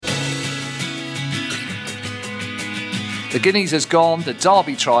The Guineas has gone, the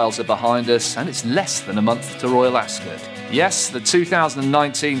Derby trials are behind us, and it's less than a month to Royal Ascot. Yes, the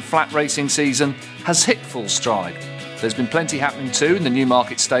 2019 flat racing season has hit full stride. There's been plenty happening too in the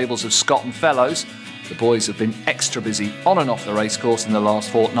Newmarket stables of Scott and Fellows. The boys have been extra busy on and off the racecourse in the last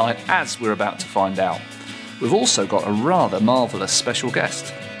fortnight, as we're about to find out. We've also got a rather marvellous special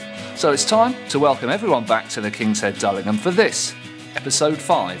guest. So it's time to welcome everyone back to the King's Head Dullingham for this, episode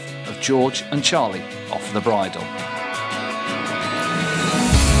 5 of George and Charlie Off the Bridle.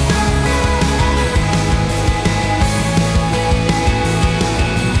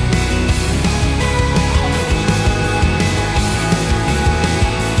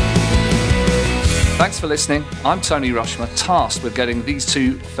 Thanks for listening. I'm Tony Rushmer, tasked with getting these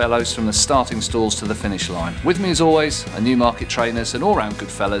two fellows from the starting stalls to the finish line. With me as always, are Newmarket trainers and all-round good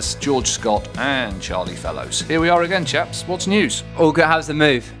fellas, George Scott and Charlie Fellows. Here we are again, chaps. What's news? All good. How's the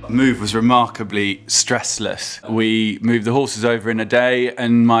move? The move was remarkably stressless. We moved the horses over in a day,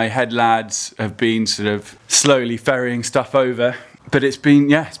 and my head lads have been sort of slowly ferrying stuff over. But it's been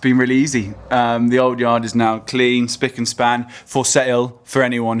really easy. The old yard is now clean, spick and span, for sale for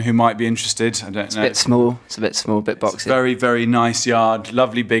anyone who might be interested. I don't know. It's a bit small, a bit boxy. Very, very nice yard.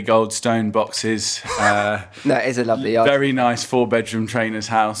 Lovely big old stone boxes. No, it is a lovely yard. Very nice 4-bedroom trainer's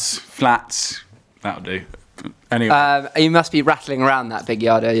house. Flats. That'll do. Anyway. You must be rattling around that big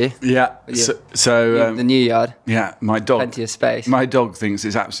yard, are you? Yeah. So the new yard. Yeah, my dog. Plenty of space. My dog thinks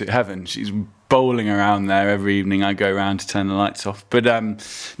it's absolute heaven. She's bowling around there every evening. I go around to turn the lights off. But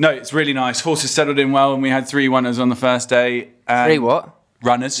no, it's really nice. Horses settled in well, and we had 3 runners on the first day. 3 what?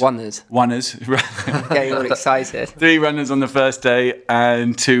 Runners. Runners. Getting all excited. 3 runners on the first day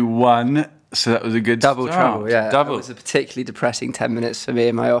and 2 won. So that was a good double start. trouble, yeah. Double. It was a particularly depressing 10 minutes for me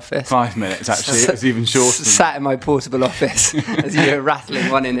in my office. 5 minutes, actually. It was even shorter. Sat in my portable office as you were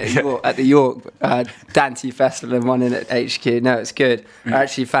rattling one in at the York Dante Festival and one in at HQ. No, it's good. I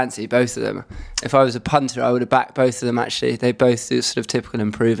actually fancy both of them. If I was a punter, I would have backed both of them, actually. They both do sort of typical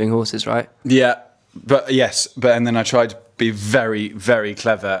improving horses, right? Yeah, and then I tried to be very, very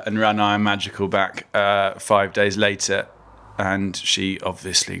clever and run Iron Magical back 5 days later. And she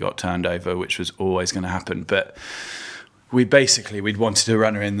obviously got turned over, which was always going to happen. But we'd wanted to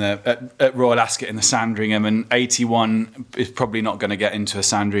run her in at Royal Ascot in the Sandringham, and 81 is probably not going to get into a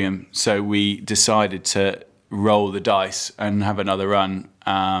Sandringham. So we decided to roll the dice and have another run,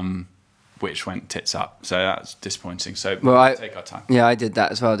 which went tits up. So that's disappointing. So we'll take our time. Yeah, I did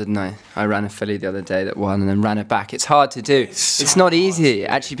that as well, didn't I? I ran a filly the other day that won and then ran it back. It's hard to do. It's not easy.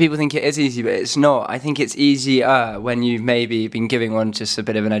 Actually, people think it is easy, but it's not. I think it's easier when you've maybe been giving one just a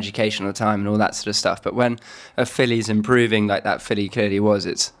bit of an educational time and all that sort of stuff. But when a filly's improving like that filly clearly was,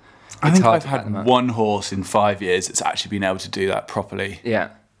 it's I think hard I've to back them had up. one horse in 5 years that's actually been able to do that properly. Yeah.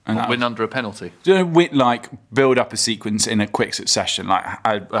 And win under a penalty. Build up a sequence in a quick succession. Like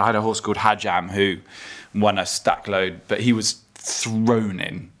I had a horse called Hajam who won a stack load, but he was thrown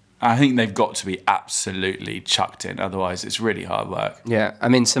in. I think they've got to be absolutely chucked in, otherwise it's really hard work. Yeah, I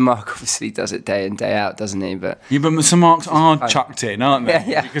mean, Sir Mark obviously does it day in, day out, doesn't he? But Sir Marks are chucked in, aren't they?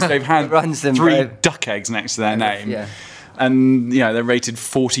 Yeah. Because they've had 3 duck eggs next to their name. Yeah. And they're rated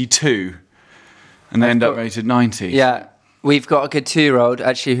 42 and they end up rated 90. Yeah. We've got a good 2-year-old,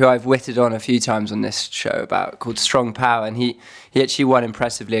 actually, who I've witted on a few times on this show about, called Strong Power, and he actually won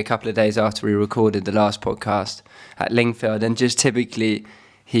impressively a couple of days after we recorded the last podcast at Lingfield, and just typically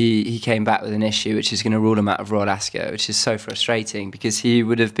he came back with an issue which is going to rule him out of Royal Ascot, which is so frustrating because he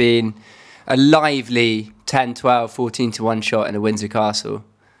would have been a lively 10, 12, 14 to 1 shot in a Windsor Castle,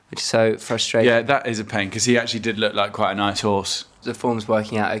 which is so frustrating. Yeah, that is a pain because he actually did look like quite a nice horse. The form's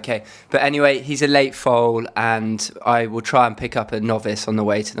working out okay. But anyway, he's a late foal, and I will try and pick up a novice on the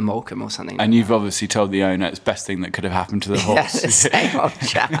way to the Morecambe or something. And you've obviously told the owner it's the best thing that could have happened to the horse. Yeah, the same old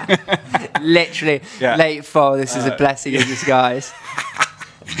chap. Literally, late foal, this is a blessing in disguise.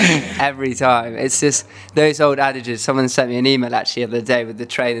 Every time. It's just those old adages. Someone sent me an email actually the other day with the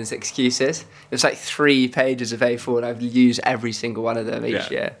trainer's excuses. It was like 3 pages of A4, and I've used every single one of them each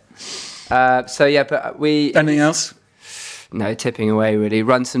year. But we... Anything else? No, tipping away really.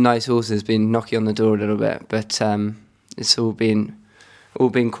 Run some nice horses, been knocking on the door a little bit, but it's all been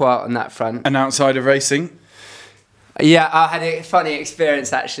quiet on that front. And outside of racing? Yeah, I had a funny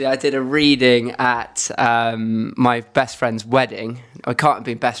experience actually. I did a reading at my best friend's wedding. I can't have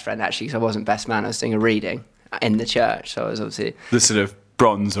been best friend actually because I wasn't best man. I was doing a reading in the church, so I was obviously the sort of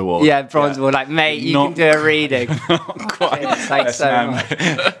bronze award. Yeah, bronze award. Like, mate, you can do a reading. Not quite. Thanks so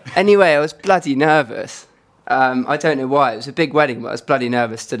much. Anyway, I was bloody nervous. I don't know why. It was a big wedding, but I was bloody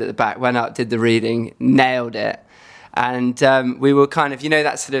nervous. Stood at the back, went up, did the reading, nailed it. And we were kind of,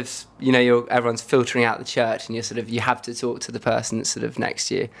 that sort of, everyone's filtering out the church, and you have to talk to the person that's sort of next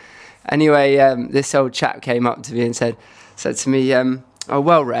to you. Anyway, this old chap came up to me and said to me, "Oh,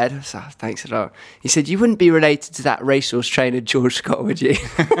 well read." I was like, "Thanks a lot." He said, "You wouldn't be related to that racehorse trainer George Scott, would you?"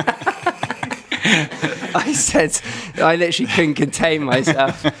 I said, I literally couldn't contain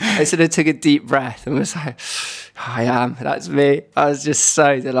myself. I sort of took a deep breath and was like, "I am. That's me." I was just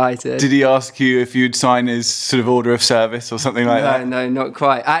so delighted. Did he ask you if you'd sign his sort of order of service or something like that? No, not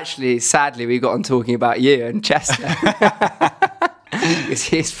quite. Actually, sadly, we got on talking about you and Chester. Because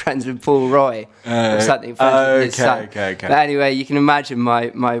he's friends with Paul Roy or something. Okay. But anyway, you can imagine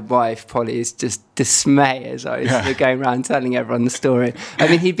my wife, Polly's just dismay as I was sort of going around telling everyone the story. I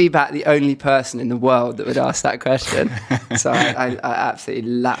mean, he'd be about the only person in the world that would ask that question. So I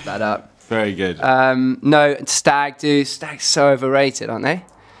absolutely lapped that up. Very good. No, stag do. Stag's so overrated, aren't they?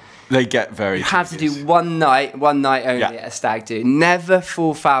 They get very You have to do one night only at a stag do. Never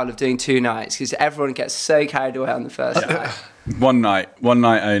fall foul of doing 2 nights because everyone gets so carried away on the first night. One night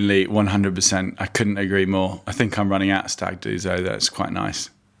only, 100%. I couldn't agree more. I think I'm running out of stag do's though. That's quite nice.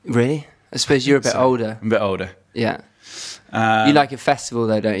 Really? I suppose you're a bit older. I'm a bit older. Yeah. You like a festival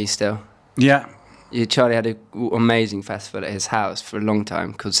though, don't you, still? Yeah. Charlie had an amazing festival at his house for a long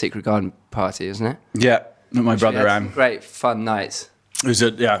time called Secret Garden Party, isn't it? Yeah. My brother ran. Great fun nights. It was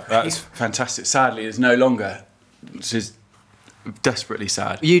that's fantastic. Sadly, it's no longer, which is desperately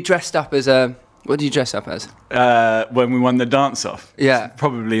sad. You dressed up as what did you dress up as? When we won the dance off. Yeah. It's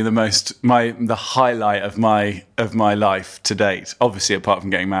probably the highlight of my life to date. Obviously, apart from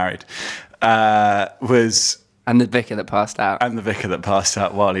getting married, was. And the vicar that passed out. And the vicar that passed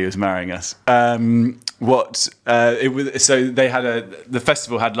out while he was marrying us. It was so they had the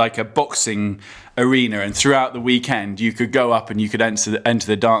festival had like a boxing arena, and throughout the weekend you could go up and you could enter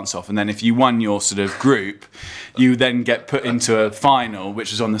the dance off, and then if you won your sort of group, you then get put into a final,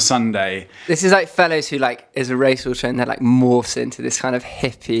 which was on the Sunday. This is like fellows who is a racehorse trainer that morphs into this kind of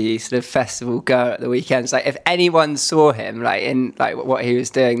hippie sort of festival girl at the weekends. Like if anyone saw him in what he was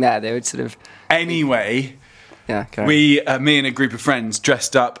doing there, they would sort of anyway. Yeah, me and a group of friends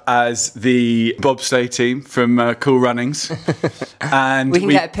dressed up as the bobsleigh team from Cool Runnings, and we can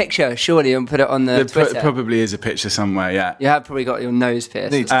get a picture, surely, and put it on the Twitter. Probably is a picture somewhere. Yeah, you have probably got your nose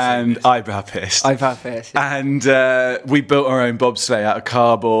pierced and eyebrow pierced. Yeah. And we built our own bobsleigh out of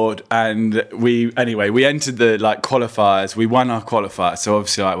cardboard, and we entered the qualifiers. We won our qualifier, so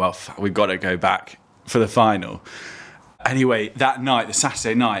obviously we've got to go back for the final. Anyway, that night, the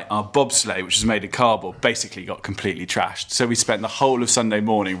Saturday night, our bobsleigh, which was made of cardboard, basically got completely trashed. So we spent the whole of Sunday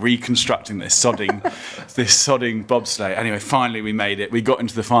morning reconstructing this sodding bobsleigh. Anyway, finally we made it. We got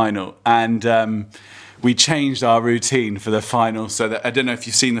into the final, and we changed our routine for the final. So that I don't know if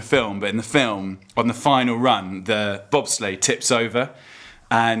you've seen the film, but in the film, on the final run, the bobsleigh tips over,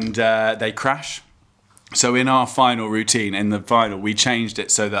 and they crash. So in our final routine, in the final, we changed it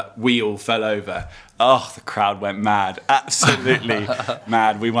so that we all fell over. Oh, the crowd went mad. Absolutely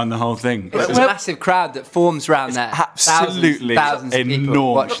mad. We won the whole thing. It's a massive crowd that forms around there. Absolutely thousands of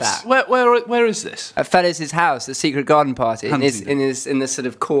people watch that. Where is this? At Fellas' house, the Secret Garden Party, in the sort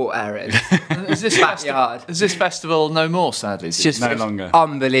of court area. Is this backyard? Is this festival no more? Sadly, it's just no longer.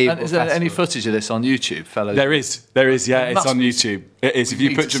 Unbelievable. And is there any footage of this on YouTube, fellas? There is. Yeah, it's on YouTube. It is. If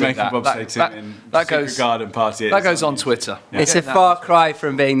you put Jamaican bobsleigh team in Secret Garden Party, that goes on Twitter. Yeah. It's a far cry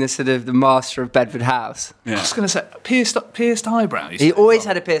from being the sort of the master of Bedford House. Yeah. I was going to say pierced eyebrow. He always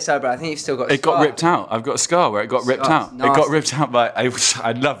had a pierced eyebrow. I think he's still got. It got ripped out. I've got a scar where it got ripped out. Nasty. It got ripped out by. I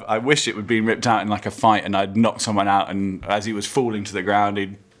wish it would be ripped out in like a fight, and I'd knock someone out, and as he was falling to the ground,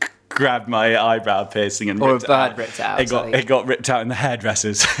 he'd grabbed my eyebrow piercing and ripped it out. Ripped it out. It got ripped out in the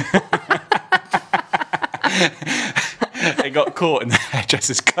hairdressers. It got caught in the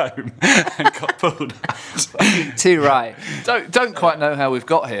hairdresser's comb and got pulled out. Too right. Don't quite know how we've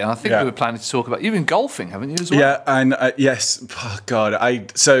got here. I think we were planning to talk about... You've been golfing, haven't you, as well? Yeah, and yes. Oh,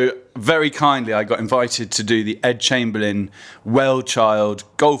 God. So very kindly, I got invited to do the Ed Chamberlain Wellchild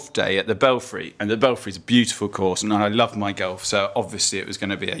Golf Day at the Belfry. And the Belfry's a beautiful course, and I love my golf, so obviously it was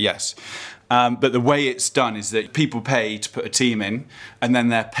going to be a yes. But the way it's done is that people pay to put a team in, and then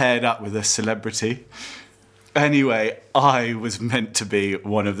they're paired up with a celebrity. Anyway, I was meant to be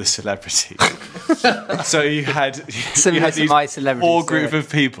one of the celebrities. So you had these 4 group of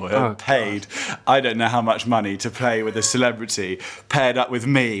people who had paid, I don't know how much money, to play with a celebrity paired up with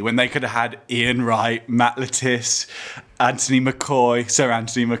me when they could have had Ian Wright, Matt Lattis, Sir Anthony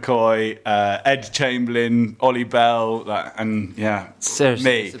McCoy, Ed Chamberlain, Ollie Bell, and seriously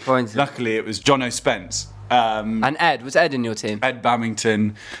me. Disappointing. Luckily, it was John O'Spence. And Ed, was Ed in your team? Ed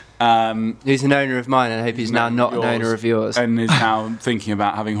Bamington. Who's an owner of mine, and I hope he's now not an owner of yours. And is now thinking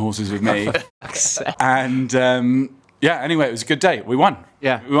about having horses with me. And anyway, it was a good day. We won.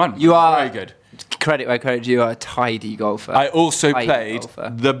 Yeah. We won. You are very good. Credit where credit you are a tidy golfer. I also Tidy played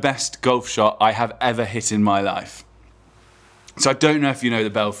golfer. the best golf shot I have ever hit in my life. So I don't know if you know the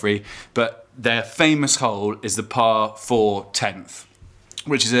Belfry, but their famous hole is the par 4 10th,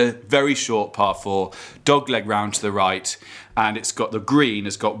 which is a very short par 4, dogleg round to the right, and it's got the green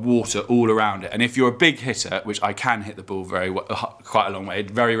has got water all around it. And if you're a big hitter, which I can hit the ball quite a long way,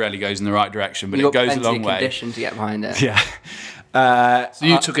 it very rarely goes in the right direction, but it goes a long way. Condition to get behind it. Yeah. So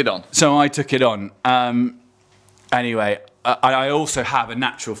you took it on. So I took it on. Anyway, I also have a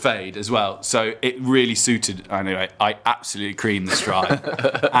natural fade as well, so it really suited. Anyway, I absolutely creamed the stride,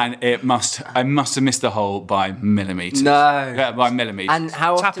 and I must have missed the hole by millimetres. No. Yeah, by millimetres. And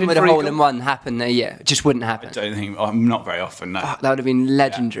how often Tapping would a for hole eagle? in one happen a year? It just wouldn't happen. I don't think not very often. No. That would have been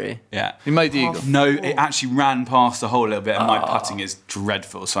legendary. Yeah. You made the eagle. No, it actually ran past the hole a little bit, and my putting is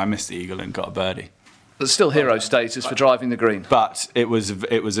dreadful, so I missed the eagle and got a birdie. But still hero status for driving the green. But it was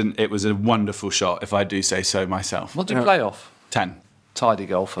a wonderful shot, if I do say so myself. What did you play off? 10. Tidy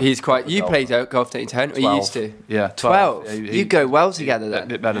golfer. He's quite. You Golfer. played golf, don't you, Tone? Or you 12. used to? Yeah, 12. Yeah, You go well together A then.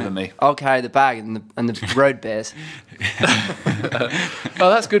 bit better than me. I'll carry the bag and the road beers. Oh,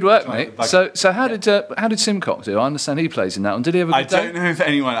 that's good work, mate. So how did Simcock do? I understand he plays in that one. Did he have a I good day? don't know if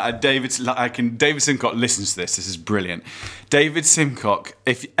anyone, David Simcock listens to this. This is brilliant. David Simcock,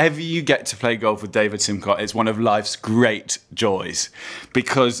 if ever you get to play golf with David Simcock, it's one of life's great joys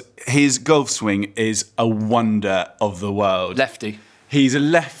because his golf swing is a wonder of the world. Lefty. He's a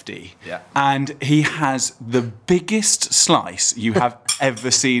lefty, Yeah. and he has the biggest slice you have ever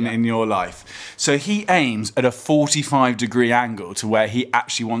seen in your life. So he aims at a 45-degree angle to where he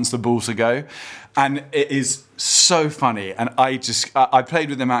actually wants the ball to go, and it is so funny. And I played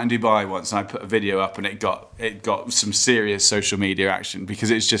with him out in Dubai once, and I put a video up, and it got some serious social media action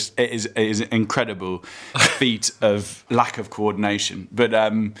because it is an incredible feat of lack of coordination. But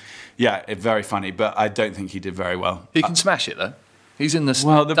it's very funny. But I don't think he did very well. He can smash it though. He's in the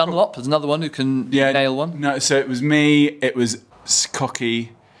Dunlop. There's another one who can nail one. No, so it was me. It was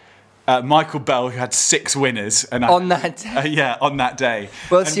Cocky, Michael Bell, who had 6 winners, and On that day? on that day.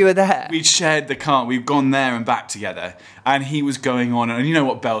 Whilst you were there? We'd shared the car. We've gone there and back together, and he was going on. And you know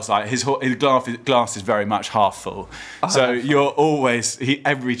what Bell's like? His glass is very much half full. So you're always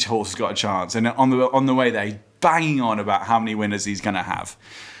every horse has got a chance. And on the way there, he's banging on about how many winners he's going to have,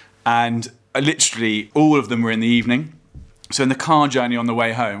 and literally all of them were in the evening. So in the car journey on the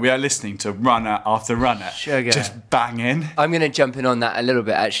way home, we are listening to runner after runner, Sugar. just bang in. I'm going to jump in on that a little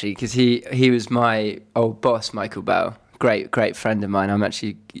bit actually because he was my old boss, Michael Bell. Great friend of mine. I'm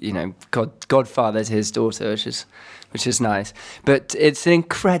actually godfather to his daughter, which is nice. But it's an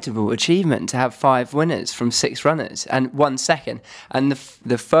incredible achievement to have 5 winners from 6 runners and 1 second. And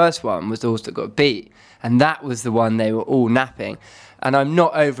the first one was the horse that got beat, and that was the one they were all napping. And I'm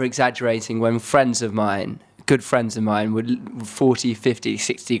not over exaggerating when good friends of mine would 40, 50,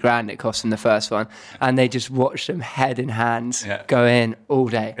 60 grand it cost them the first one, and they just watched them head in hands go in all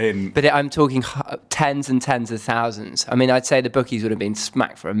day. But I'm talking tens and tens of thousands. I mean, I'd say the bookies would have been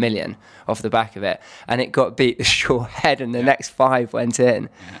smacked for $1 million off the back of it, and it got beat the short head, and the next 5 went in.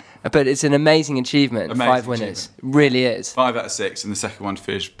 But it's an amazing achievement. 5 winners, really is. 5 out of 6, and the second one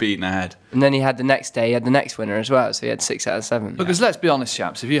finished beating ahead. And then he had the next day, he had the next winner as well, so he had 6 out of 7. Because let's be honest,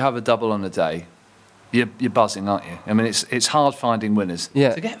 chaps, if you have a double on a day, you're buzzing, aren't you? I mean, it's hard finding winners.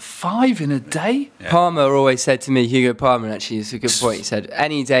 Yeah. To get 5 in a day? Yeah. Palmer always said to me, Hugo Palmer, actually, it's a good point. He said,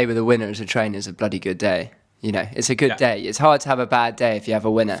 any day with a winner as a trainer is a bloody good day. You know, it's a good day. It's hard to have a bad day if you have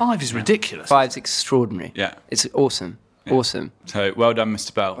a winner. 5 is ridiculous. 5's extraordinary. Yeah. It's awesome. Yeah. Awesome. So well done,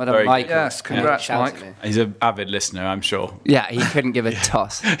 Mr. Bell. Well done, Mike. Yes, congrats, Mike. He's an avid listener, I'm sure. Yeah, he couldn't give a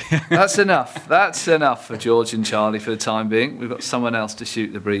toss. That's enough. That's enough for George and Charlie for the time being. We've got someone else to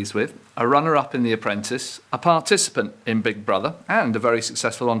shoot the breeze with. A runner-up in The Apprentice, a participant in Big Brother, and a very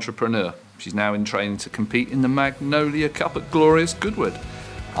successful entrepreneur. She's now in training to compete in the Magnolia Cup at Glorious Goodwood.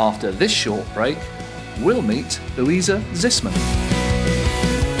 After this short break, we'll meet Louisa Zisman.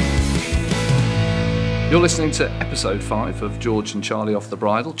 You're listening to episode 5 of George and Charlie Off the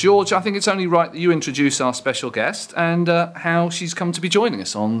Bridle. George, I think it's only right that you introduce our special guest and how she's come to be joining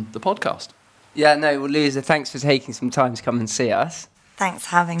us on the podcast. Yeah, no, well, Louisa, thanks for taking some time to come and see us. Thanks for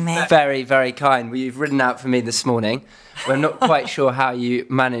having me. Very, very kind. Well, you've ridden out for me this morning. We're not quite sure how you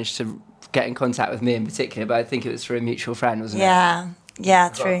managed to get in contact with me in particular, but I think it was through a mutual friend, wasn't it? Yeah,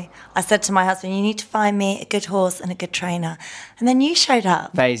 true. I said to my husband, you need to find me a good horse and a good trainer. And then you showed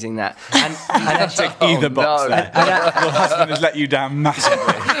up. Phasing that. And actually, Tick either box no. there. Your husband has let you down massively.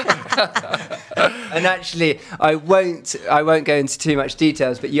 and actually, I won't go into too much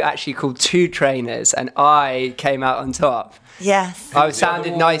details, but you actually called 2 trainers, and I came out on top. Yes. I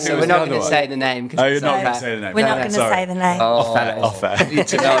sounded nicer. Who We're was not the going to other say one? the name. Oh, you're not So- going to say the name. We're not going to Sorry. say the name. Off air.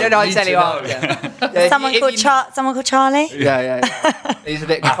 No, I'll tell you after. Someone called Charlie? Yeah. He's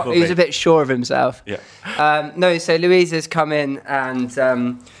a bit sure of himself. Yeah. No, so Louisa's come in, and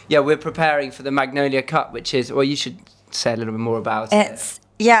we're preparing for the Magnolia Cup, which is, well, you should say a little bit more about it.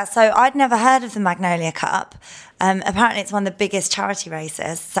 So I'd never heard of the Magnolia Cup. Apparently it's one of the biggest charity races.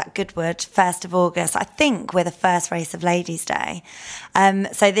 It's at Goodwood, 1st of August. I think we're the first race of Ladies' Day.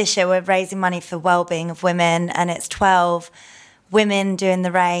 So this year we're raising money for well-being of women, and it's 12 women doing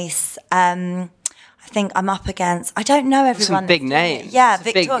the race. I think I'm up against, I don't know everyone. Some big that's doing it. names. Yeah, It's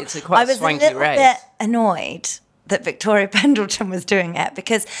Victoria. it's a quite I was swanky a little race. bit annoyed that Victoria Pendleton was doing it,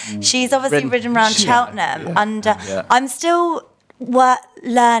 because she's obviously ridden around Cheltenham under. I'm still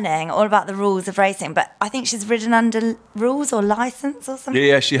learning all about the rules of racing, but I think she's ridden under rules or license or something.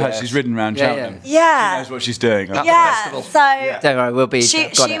 Yeah, she has. She's ridden around Yeah, Cheltenham. Yeah. She knows what she's doing. Yeah, so Don't worry, we'll be. she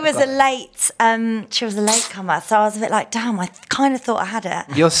was a late latecomer, so I was a bit like, damn, I kind of thought I had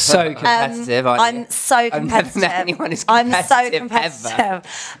it. You're so competitive, aren't you? I'm so competitive. I've never met anyone who's I'm so competitive,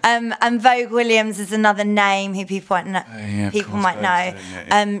 competitive. And Vogue Williams is another name who people might know. of People course, might Vogue's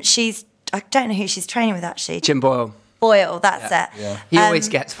know. doing it, She's, I don't know who she's training with actually. Jim Boyle. Boyle, that's it. He always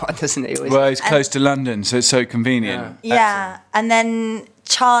gets one, doesn't he? Well, he's close to London, so it's so convenient. Yeah, and then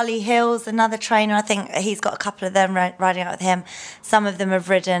Charlie Hill's another trainer. I think he's got a couple of them riding out with him. Some of them have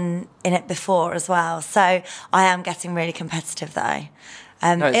ridden in it before as well. So I am getting really competitive though.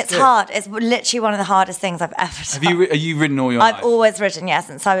 It's good. hard. It's literally one of the hardest things I've ever done. Are you ridden all your life? I've always ridden,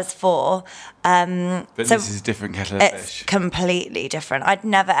 since I was 4. But so this is a different kettle of it's fish. completely different. I'd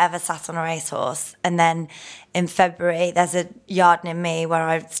never ever sat on a racehorse, and then in February there's a yard near me where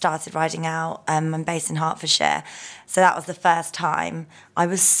I started riding out. I'm based in Hertfordshire, so that was the first time. I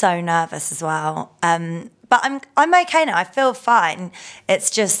was so nervous as well, but I'm okay now. I feel fine.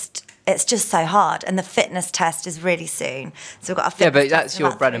 It's just so hard, and the fitness test is really soon. So we've got a fitness but test that's in your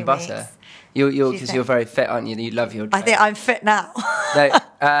about bread 3 and butter. weeks. Because you're very fit, aren't you? You love your. I think I'm fit now.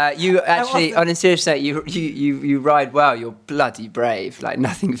 No, you actually, wasn't. on a serious note, you ride well. You're bloody brave. Like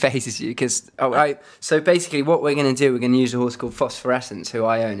nothing phases you. Because so basically, what we're going to do, we're going to use a horse called Phosphorescence, who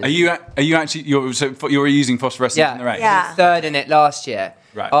I own. Are you actually? You're using phosphorescence in the race? Yeah. Third in it last year.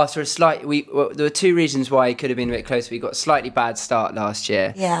 Right. After a slight, there were 2 reasons why it could have been a bit closer. We got a slightly bad start last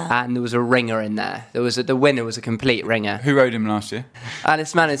year. Yeah. And there was a ringer in there. The winner was a complete ringer. Who rode him last year?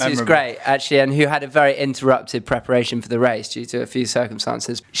 Alice Manners, who's Memorable. great, actually, and who had a very interrupted preparation for the race due to a few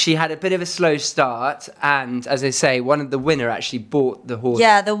circumstances. She had a bit of a slow start, and as I say, the winner actually bought the horse.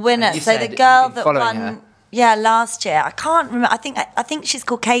 Yeah, the winner. And you So said the you've girl been that following won. her. Yeah, last year. I can't remember. I think she's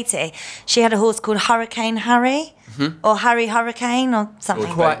called Katie. She had a horse called Hurricane Harry, or Harry Hurricane, or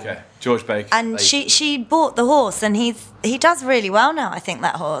something. George Baker. And she bought the horse, and he does really well now. I think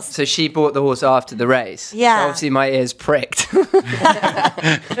that horse. So she bought the horse after the race. Yeah. So obviously my ears pricked.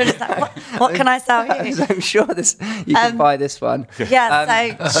 What can I sell you? I'm sure you can buy this one.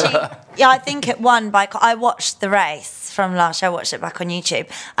 Yeah, so I think it won by. I watched the race from last year. I watched it back on YouTube,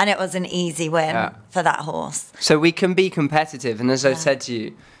 and it was an easy win for that horse. So we can be competitive, and as I said to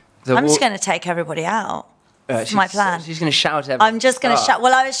you, I'm just going to take everybody out. That's my plan. She's going to shout at everyone. I'm just going to shout.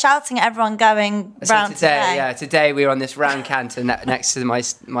 Well, I was shouting at everyone going So round today. Today we were on this round canter next to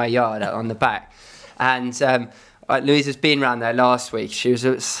my yard on the back, and Louisa's been round there last week. She was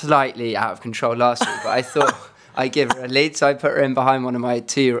slightly out of control last week, but I thought I'd give her a lead, so I put her in behind one of my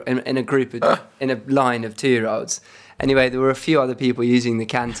in a line of 2-year-olds. Anyway, there were a few other people using the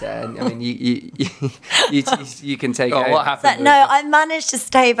canter, and I mean, you can take over. What happened? So, no, I managed to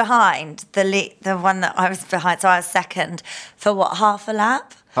stay behind the one that I was behind. So I was second for half a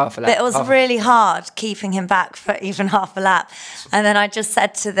lap. Half a lap. But it was really hard keeping him back for even half a lap. And then I just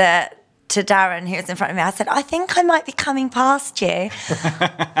said to Darren, who was in front of me, I said, I think I might be coming past you. And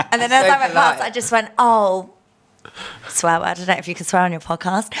then as I went past, I just went, oh. Swear word, I don't know if you can swear on your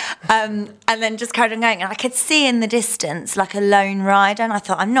podcast. And then just carried on going. And I could see in the distance like a lone rider. And I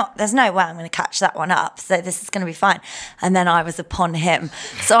thought, there's no way I'm going to catch that one up. So this is going to be fine. And then I was upon him.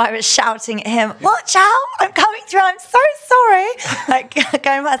 So I was shouting at him, watch out, I'm coming through. I'm so sorry. Like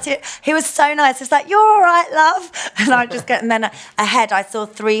going back to it. He was so nice. He was like, you're all right, love. And I just and then ahead I saw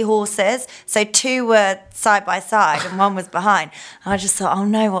 3 horses. So 2 were side by side and 1 was behind. And I just thought, oh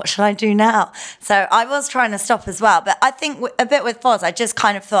no, what shall I do now? So I was trying to stop as well. But I think a bit with Foz, I just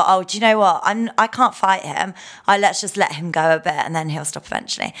kind of thought, oh, do you know what? I can't fight him. Let's just let him go a bit and then he'll stop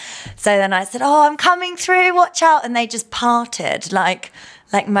eventually. So then I said, oh, I'm coming through, watch out. And they just parted like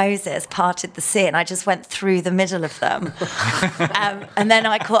Moses parted the sea, and I just went through the middle of them. And then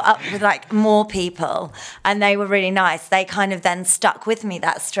I caught up with like more people, and they were really nice. They kind of then stuck with me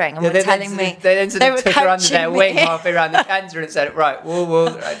that string and were telling me they took her under their wing halfway around the canter and said, right, we'll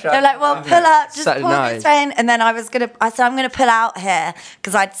they're like, well, pull up, just pull this rein. And then I said, I'm gonna pull out here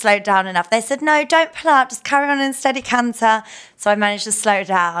because I'd slowed down enough. They said, no, don't pull out, just carry on in steady canter. So I managed to slow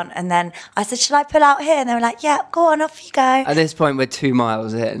down, and then I said, should I pull out here? And they were like, yeah, go on, off you go. At this point, we're 2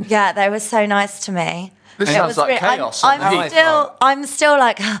 miles in. Yeah, they were so nice to me. This sounds like chaos. I'm still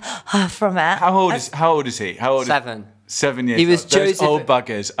like from it. How old is he? 7. 7 years. He was old. Those Joseph. old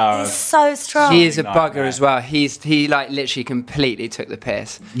buggers are. He's so strong. He is a bugger as well. He like literally completely took the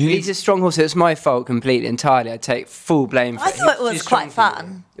piss. He's a strong horse. It was my fault completely, entirely. I take full blame for it. I thought it was quite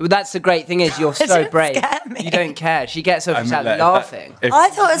fun. Well, that's the great thing is you're so brave. Scare me. You don't care. She gets up and starts laughing. I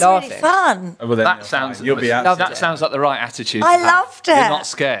thought it was really fun. Well, then That sounds. You'll be out. That sounds like the right attitude. I loved it. You're not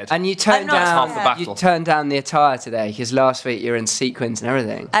scared. And you turned not down scared. Half the you battle. turned down the attire today because last week you were in sequins and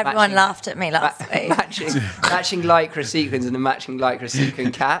everything. Everyone laughed at me last week. matching lycra sequins and a matching lycra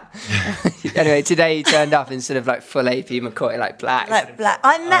sequin cap. Anyway, today you turned up instead of like full AP McCoy, like black. Like black.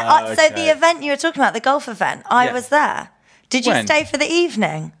 I met. So the event you were talking about, the golf event, I was there. Did you When? stay for the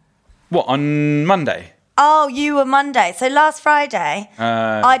evening? What, on Monday? Oh, you were Monday. So last Friday,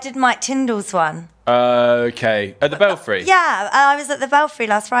 I did Mike Tyndall's one. Okay. At the Belfry? Yeah, I was at the Belfry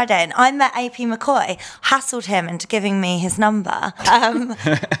last Friday, and I met AP McCoy, hassled him into giving me his number. And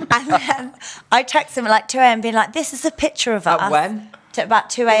then I texted him at like 2 a.m. being like, this is a picture of us. At when? To about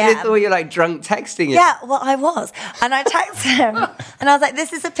 2 I a.m. thought you were like drunk texting it. Yeah, well, I was. And I texted him, and I was like,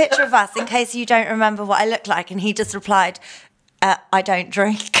 this is a picture of us in case you don't remember what I look like. And he just replied, I don't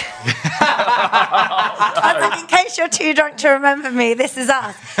drink. I was like, in case you're too drunk to remember me, this is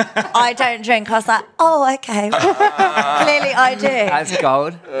us. I don't drink. I was like, oh, okay. Clearly I do. That's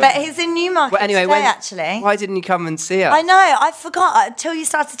gold. But he's in Newmarket today, actually. Why didn't you come and see us? I know. I forgot until you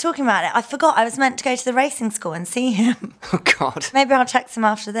started talking about it. I forgot I was meant to go to the racing school and see him. Oh, God. Maybe I'll text him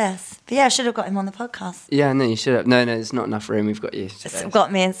after this. But yeah, I should have got him on the podcast. Yeah, no, you should have. No, there's not enough room. We've got you today. It's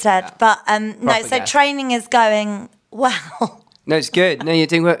got me instead. Yeah. But no, so guest. training is going well. No, it's good. No, you're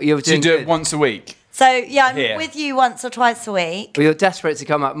doing well. You're So you doing do good. it once a week? So, yeah, I'm Here. with you once or twice a week. Well, you're desperate to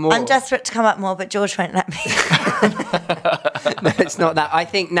come up more. I'm desperate to come up more, but George won't let me. No, it's not that. I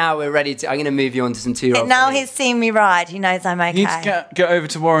think now we're ready to. I'm going to move you on to some 2-year-old. Now he's seen me ride. He knows I'm okay. You need to get over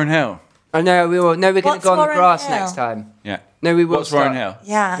to Warren Hill. I know we will. No, we're going What's to go on the Warren grass Hill? next time. Yeah. No, we will. What's Warren Hill?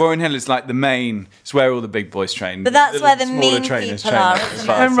 Yeah. Warren Hill is like the main. It's where all the big boys train. But that's where the smaller mean trainers people train are, at the isn't it?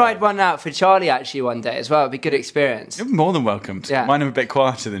 far Come and side. ride one out for Charlie actually one day as well. It'd be a good experience. You're more than welcome. Yeah. Mine are a bit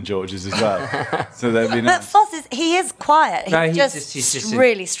quieter than George's as well. So that'd be But nice. Foss he is quiet. He's, No, he's just, just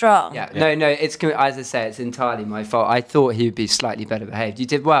really strong. Yeah. No, it's as I say, it's entirely my fault. I thought he would be slightly better behaved. You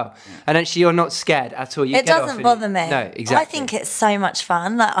did well, and actually, you're not scared at all. You It get off doesn't and bother me. No, exactly. I think it's so much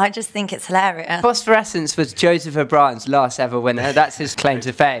fun. Like, I just think it's hilarious. Phosphorescence was Joseph O'Brien's last ever winner. That's his claim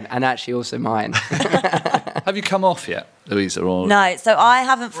to fame, and actually also mine. Have you come off yet, Louisa? Or No, so I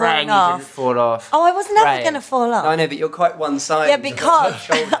haven't fallen Rang, you off. didn't fall off. Oh, I was never Rang. going to fall off. No, I know, but you're quite one-sided. Yeah, because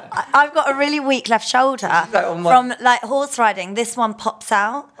I've got a really weak left shoulder on from like horse riding. This one pops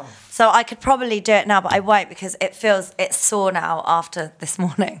out. So I could probably do it now, but I won't because it's sore now after this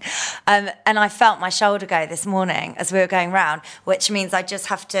morning. And I felt my shoulder go this morning as we were going round, which means I just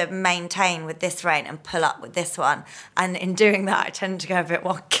have to maintain with this rein and pull up with this one. And in doing that, I tend to go a bit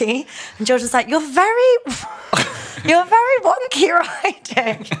wonky. And George was like, you're very wonky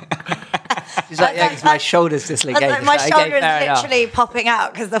riding. She's like, yeah, because my shoulder's dislocated. Like, my Okay, shoulder is fair enough. literally popping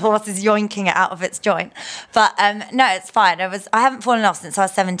out because the horse is yoinking it out of its joint. But no, it's fine. I haven't fallen off since I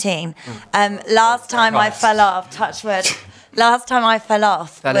was 17. Last time I fell off, touch wood. Last time I fell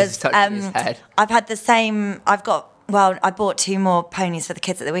off That was is touching his head. I've had the same. I bought 2 more ponies for the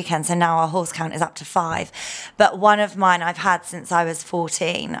kids at the weekend, so now our horse count is up to 5. But one of mine I've had since I was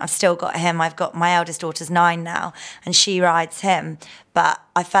 14. I've still got him. I've got my eldest daughter's 9 now, and she rides him. But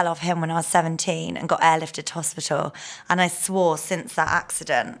I fell off him when I was 17 and got airlifted to hospital. And I swore since that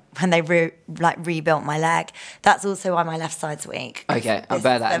accident, when they rebuilt my leg, that's also why my left side's weak. Okay, I'll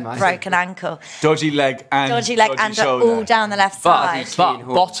bear that in mind. Broken ankle. Dodgy leg and shoulder. all down the left side. but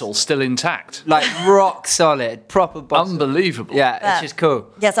bottle still intact. Like rock solid, proper bottom. Unbelievable. Yeah, it's just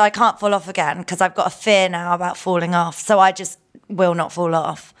cool. Yeah, so I can't fall off again because I've got a fear now about falling off. So I just will not fall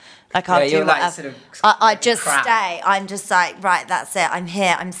off. Like I'll do you're like whatever. sort of I like a just crab. stay. I'm just like, right, that's it. I'm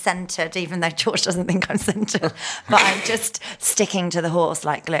here. I'm centered, even though George doesn't think I'm centered. But I'm just sticking to the horse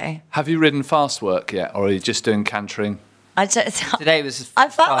like glue. Have you ridden fast work yet, or are you just doing cantering? I just, Today was. I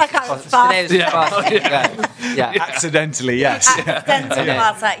felt like I was fast. Today was fast. Yeah. Accidentally, yes. Accidental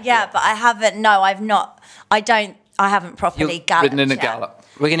fast, like, yeah, but I haven't. No, I've not. I haven't properly You've galloped Ridden in a yet. gallop.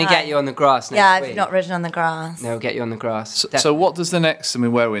 We're going to get you on the grass next Yeah, week. I've not ridden on the grass. No, we'll get you on the grass. So what does the next, I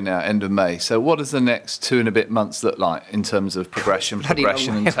mean, where are we now? End of May. So what does the next 2 and a bit months look like in terms of progression Bloody long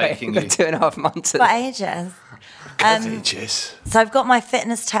and way taking away. you? 2.5 months. For ages. Ages. So I've got my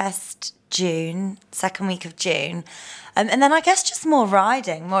fitness test second week of June. And then I guess just more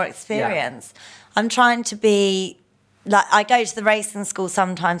riding, more experience. I'm trying to be, like, I go to the racing school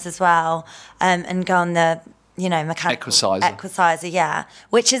sometimes as well, and go on the, mechanical equisizer, yeah.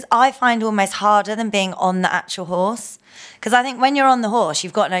 Which is, I find, almost harder than being on the actual horse. Because I think when you're on the horse,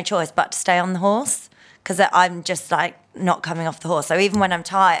 you've got no choice but to stay on the horse. Because I'm just, like, not coming off the horse. So even when I'm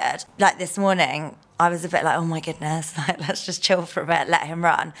tired, like this morning, I was a bit like, oh my goodness, like, let's just chill for a bit, let him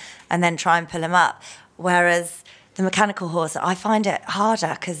run, and then try and pull him up. Whereas the mechanical horse, I find it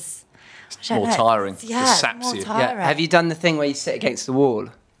harder because More tiring. Yeah, Just it's saps more you. tiring. Yeah. Have you done the thing where you sit against the wall?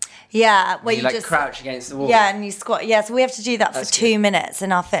 Yeah, where you you like just crouch against the wall? Yeah, and you squat. Yeah, so we have to do that That's for 2 minutes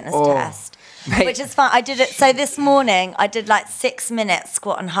in our fitness Oh, test. mate. Which is fun. I did it. So this morning I did like 6 minutes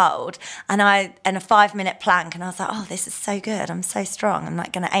squat and hold, and a 5-minute plank, and I was like, oh, this is so good. I'm so strong. I'm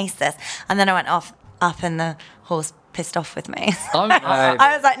like going to ace this. And then I went up, and the horse pissed off with me.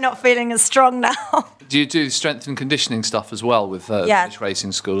 I was like not feeling as strong now. Do you do strength and conditioning stuff as well with Yeah. British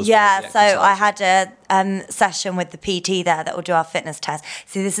Racing School? As Yeah, well as so the I exercise? had a session with the PT there that will do our fitness test.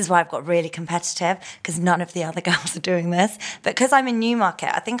 See, this is why I've got really competitive, because none of the other girls are doing this. But because I'm in Newmarket,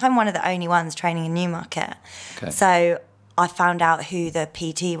 I think I'm one of the only ones training in Newmarket. Okay. So I found out who the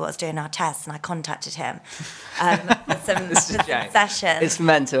PT was doing our tests, and I contacted him for some sessions. It's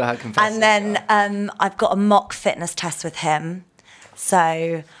mental how competitive. And then I've got a mock fitness test with him.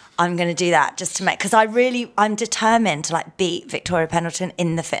 So I'm going to do that just to make, because I'm determined to like beat Victoria Pendleton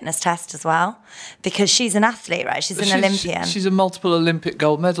in the fitness test as well, because she's an athlete, right? She's an Olympian. She's a multiple Olympic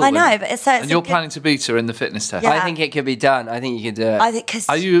gold medal I winner. know, but and you're planning to beat her in the fitness test. Yeah. I think it could be done. I think you could do it. I think because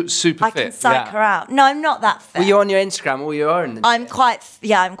Are you super I fit? can psych her out. No, I'm not that fit. Well, you're on your Instagram, all you are in the I'm quite,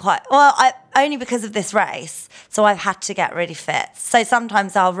 well, only because of this race. So I've had to get really fit. So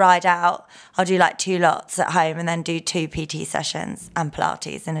sometimes I'll ride out, I'll do like 2 lots at home and then do 2 PT sessions and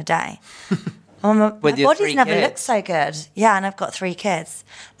Pilates in a day. My your body's 3 never kids. looked so good. Yeah, and I've got 3 kids.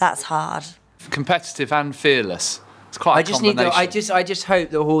 That's hard. Competitive and fearless. It's quite I a just need combination. to, I just hope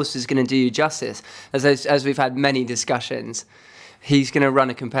the horse is going to do you justice. As we've had many discussions, he's going to run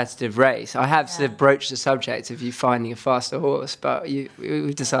a competitive race. I have sort of broached the subject of you finding a faster horse, but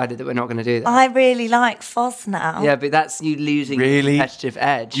we've decided that we're not going to do that. I really like Foz now. Yeah, but that's you losing Really? the competitive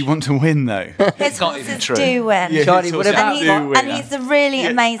edge. You want to win, though. His not even horses true. do win. Yeah, Charlie, his what horses about- do win. And he's a really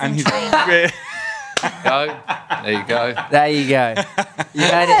amazing And he's trainer. Go. There you go. There you go. You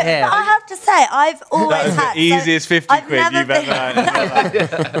heard it here. I have to say, I've always That was had the easiest 50 I've quid never you've ever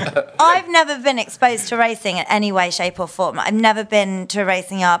earned. I've never been exposed to racing in any way, shape, or form. I've never been to a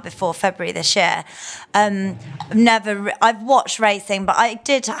racing yard before February this year. I've watched racing, but I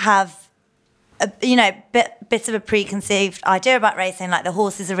did have bit of a preconceived idea about racing. Like the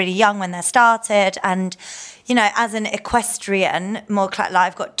horses are really young when they're started, and as an equestrian,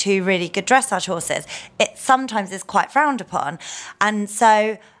 I've got 2 really good dressage horses. It sometimes is quite frowned upon, and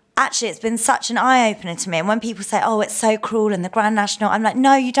so. Actually, it's been such an eye-opener to me. And when people say, oh, it's so cruel in the Grand National, I'm like,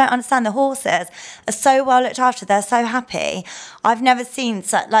 no, you don't understand. The horses are so well looked after. They're so happy. I've never seen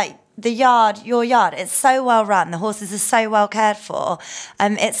such, like, your yard, it's so well run. The horses are so well cared for.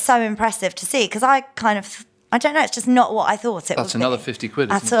 It's so impressive to see, because I don't know, it's just not what I thought it That's would another be. 50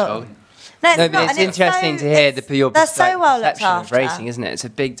 quid, At isn't it, all. Charlie? No, No, but not, it's and interesting so- to hear it's- your they're so well looked perception of after. racing, isn't it? It's a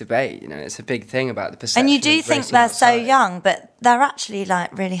big debate. It's a big thing about the perception. And you of do think racing they're so outside. young, but they're actually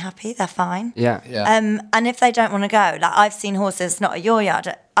like really happy. They're fine. Yeah. Yeah. And if they don't want to go, like I've seen horses not at your yard,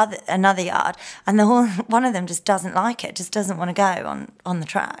 at another yard, and one of them just doesn't like it, just doesn't want to go on the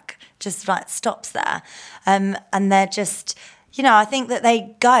track, just like stops there, and they're just. I think that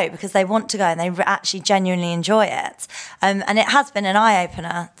they go because they want to go and they actually genuinely enjoy it. And it has been an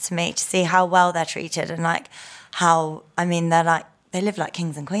eye-opener to me to see how well they're treated and like how, they're like, they live like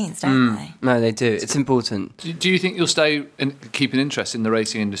kings and queens, don't they? No, they do. It's important. Do you think you'll stay and keep an interest in the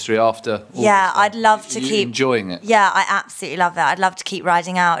racing industry after? Yeah, August? I'd love to You keep enjoying it. Yeah, I absolutely love it. I'd love to keep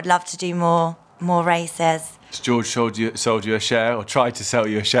riding out. I'd love to do more races. George sold you a share, or tried to sell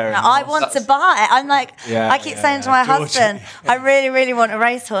you a share? I want to buy it. I'm like, I keep saying to my George, husband, I really, really want a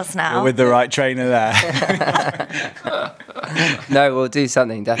racehorse now. You're with the right trainer there. No, we'll do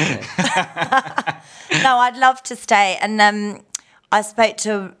something, definitely. No, I'd love to stay. And I spoke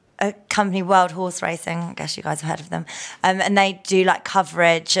to a company, World Horse Racing. I guess you guys have heard of them. And they do like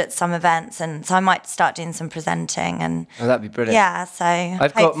coverage at some events. And so I might start doing some presenting. And that'd be brilliant. Yeah, so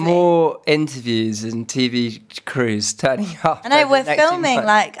I've got more interviews and TV crews turning up. I know, we're over the next few filming months.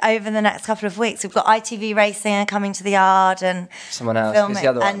 like over the next couple of weeks. We've got ITV Racing coming to the yard and Someone else. filming, Who's the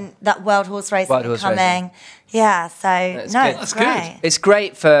other one? and that World Horse Racing World Horse coming. Racing. Yeah, so That's no, good. it's That's good. great.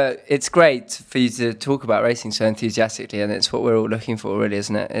 It's great for you to talk about racing so enthusiastically, and it's what we're all looking for, really,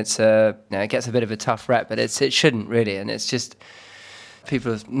 isn't it? It's it gets a bit of a tough rep, but it shouldn't really, and it's just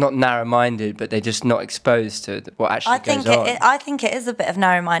people are not narrow-minded, but they're just not exposed to what actually goes on. I think it is a bit of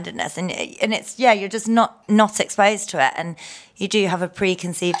narrow-mindedness, and it's you're just not exposed to it, and you do have a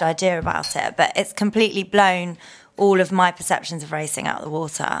preconceived idea about it, but it's completely blown all of my perceptions of racing out of the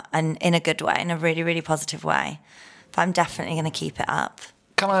water, and in a good way, in a really, really positive way. But I'm definitely going to keep it up.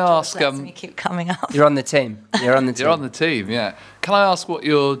 Can I ask? You keep coming up. You're on the team. You're on the team. You're on the team, yeah. Can I ask what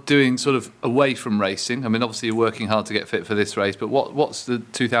you're doing sort of away from racing? I mean, obviously you're working hard to get fit for this race, but what's the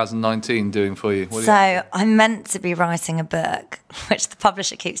 2019 doing for you? So I'm meant to be writing a book, which the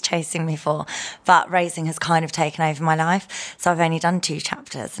publisher keeps chasing me for, but racing has kind of taken over my life. So I've only done 2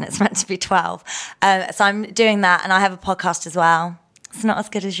 chapters and it's meant to be 12. So I'm doing that, and I have a podcast as well. It's not as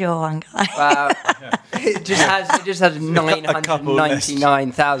good as your one, guy. Wow. It just has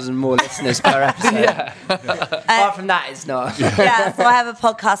 999,000 more listeners per episode. Apart from that, it's not. Yeah, so I have a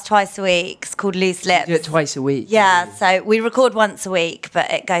podcast twice a week. It's called Loose Lips. You do it twice a week. Yeah, so we record once a week, but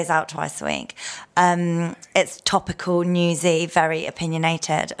it goes out twice a week. It's topical, newsy, very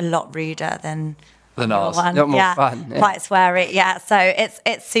opinionated, a lot ruder than ours. one. A lot more fun. Yeah. Quite sweary. Yeah, so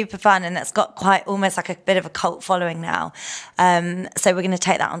it's super fun, and it's got quite almost like a bit of a cult following now. So we're going to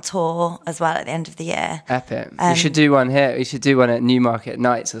take that on tour as well at the end of the year. Epic. You should do one here. You should do one at Newmarket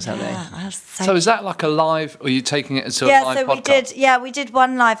Nights or something. Yeah, So is that like a live, or are you taking it as a live podcast? we did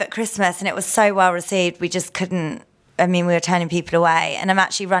one live at Christmas, and it was so well received. We just couldn't. I mean, we were turning people away, and I'm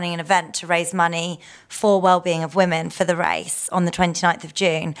actually running an event to raise money for wellbeing of women for the race on the 29th of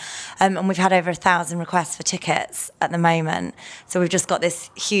June. And we've had over 1,000 requests for tickets at the moment. So we've just got this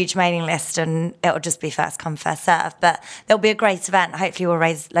huge mailing list, and it'll just be first come, first serve. But there'll be a great event. Hopefully we'll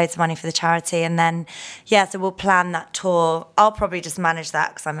raise loads of money for the charity. And then, so we'll plan that tour. I'll probably just manage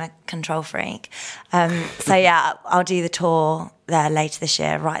that because I'm a control freak. So I'll do the tour there later this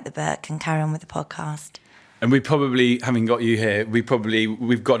year, write the book, and carry on with the podcast. And we probably, having got you here, we've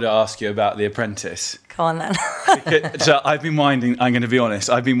got to ask you about The Apprentice. Go on then. So I'm going to be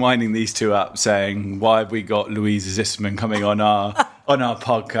honest, I've been winding these two up saying, why have we got Louisa Zisman coming on our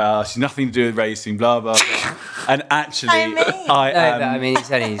podcast? Nothing to do with racing, blah, blah, blah. And actually,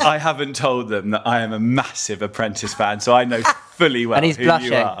 I haven't told them that I am a massive Apprentice fan, so I know fully well and he's who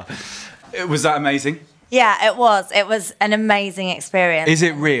blushing. you are. Was that amazing? Yeah, it was. It was an amazing experience. Is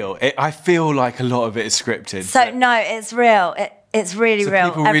it real? I feel like a lot of it is scripted. So no, it's real. It's really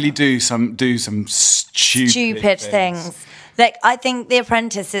real. People really do some stupid things. Like, I think The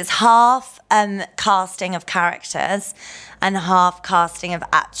Apprentice is half casting of characters and half casting of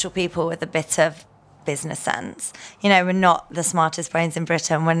actual people with a bit of business sense. We're not the smartest brains in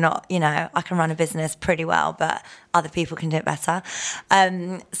Britain. We're not, I can run a business pretty well, but other people can do it better.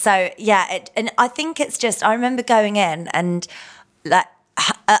 And I think it's just, I remember going in and like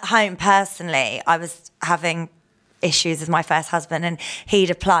at home personally, I was having issues with my first husband, and he'd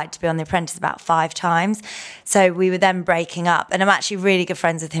applied to be on The Apprentice about 5 times. So we were then breaking up, and I'm actually really good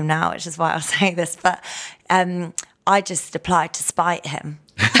friends with him now, which is why I'll say this, but I just applied to spite him.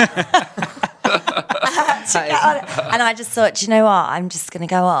 And I just thought, do you know what? I'm just going to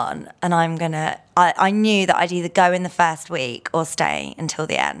go on, and I knew that I'd either go in the first week or stay until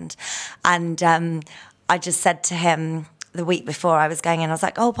the end. And I just said to him the week before I was going in, I was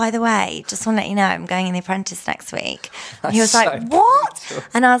like, oh, by the way, just want to let you know, I'm going in The Apprentice next week. And he was like, what? Brutal.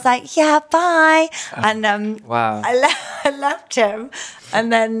 And I was like, yeah, bye. And wow. I left him.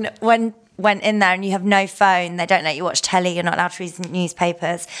 And then went in there, and you have no phone, they don't let you watch telly, you're not allowed to read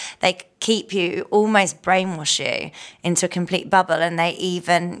newspapers, they keep you, almost brainwash you into a complete bubble, and they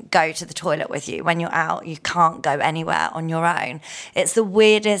even go to the toilet with you when you're out. You can't go anywhere on your own. It's the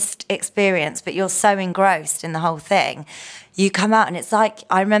weirdest experience, but you're so engrossed in the whole thing. You come out, and it's like,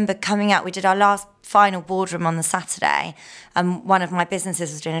 I remember coming out, we did our last final boardroom on the Saturday, and one of my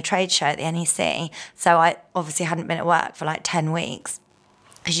businesses was doing a trade show at the NEC, so I obviously hadn't been at work for like 10 weeks.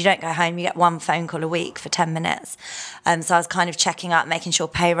 because you don't go home, you get one phone call a week for 10 minutes. So I was kind of checking up, making sure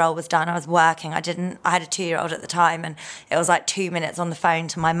payroll was done. I was working. I had a 2-year-old at the time, and it was like 2 minutes on the phone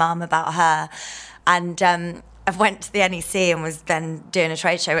to my mum about her. And I went to the NEC and was then doing a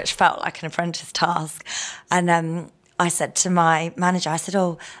trade show, which felt like an apprentice task. And I said to my manager, I said,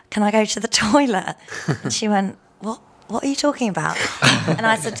 "Oh, can I go to the toilet?" And she went, What are you talking about? And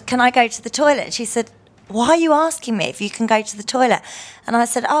I said, "Can I go to the toilet?" And she said, "Why are you asking me if you can go to the toilet?" And I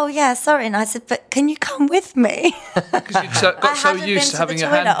said, "Oh, yeah, sorry." And I said, "But can you come with me?" Because you got so used to having a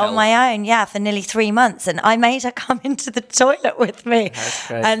handheld. On my own, for nearly 3 months. And I made her come into the toilet with me. That's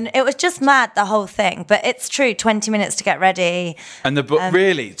crazy. And it was just mad, the whole thing. But it's true, 20 minutes to get ready. And the book,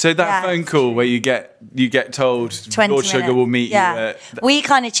 really? So that phone call where you get told Lord Sugar will meet you. We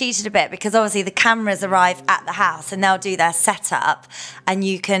kind of cheated a bit because obviously the cameras arrive at the house and they'll do their setup. And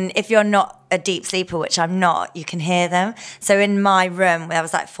you can, if you're not a deep sleeper, which I'm not, you can hear them. So in my room, there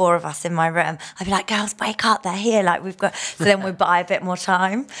was like 4 of us in my room, I'd be like, "Girls, wake up, they're here." Like we've got, so then we buy a bit more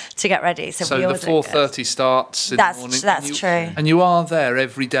time to get ready. So we the always 4:30 starts in the morning. That's true. And you are there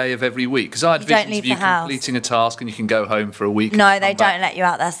every day of every week. Because I had visions of you completing a task and you can go home for a week. No, they don't let you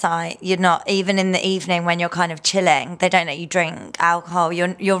out their sight. You're not, even in the evening when you're kind of chilling, they don't let you drink alcohol.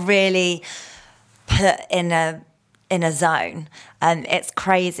 You're really put in a zone. And it's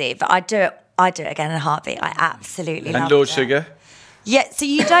crazy. But I do it again in a heartbeat. I absolutely love it. And Lord Sugar? Yeah, so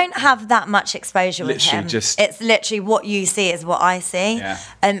you don't have that much exposure with Literally him. It's literally what you see is what I see. Yeah.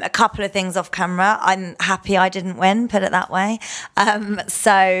 A couple of things off camera. I'm happy I didn't win, put it that way.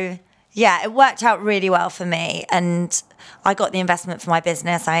 So, yeah, it worked out really well for me. And I got the investment for my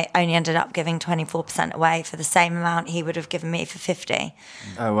business. I only ended up giving 24% away for the same amount he would have given me for 50.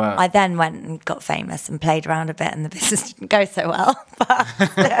 Oh, wow. I then went and got famous and played around a bit, and the business didn't go so well. But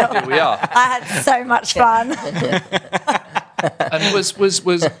still, Here we are. I had so much fun. And was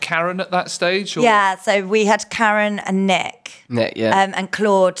Karen at that stage? Or? Yeah, so we had Karen and Nick. Nick, yeah. And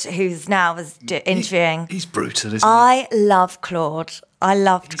Claude, who's now interviewing. He's brutal, isn't I love Claude. I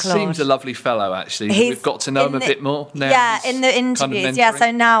loved Claude. He seems a lovely fellow, actually. We've got to know him a bit more now. Yeah, in the interviews. Kind of so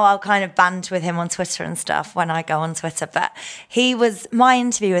now I'll kind of banter with him on Twitter and stuff when I go on Twitter. But my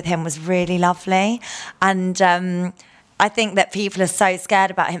interview with him was really lovely. And I think that people are so scared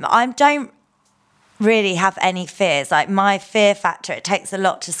about him. I don't really have any fears. Like my fear factor, it takes a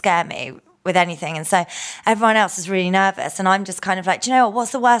lot to scare me with anything. And so everyone else is really nervous. And I'm just kind of like, do you know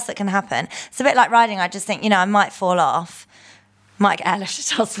what's the worst that can happen? It's a bit like riding. I just think, I might fall off. Might get airlifted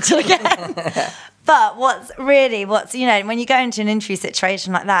to hospital again. But when you go into an interview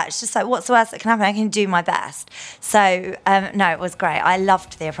situation like that, it's just like, what's the worst that can happen? I can do my best. So, no, it was great. I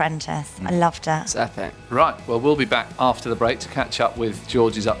loved The Apprentice. I loved it. It's epic. Right, well, we'll be back after the break to catch up with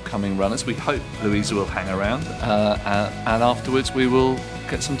George's upcoming runners. We hope Louisa will hang around. And afterwards, we will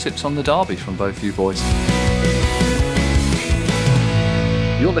get some tips on the Derby from both you boys.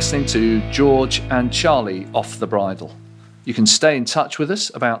 You're listening to George and Charlie Off the Bridle. You can stay in touch with us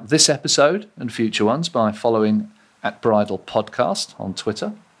about this episode and future ones by following @Bridle Podcast on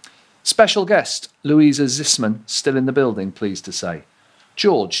Twitter. Special guest, Louisa Zisman, still in the building, pleased to say.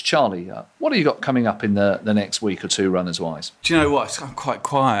 George, Charlie, what have you got coming up in the next week or two, runners-wise? Do you know what? I'm quite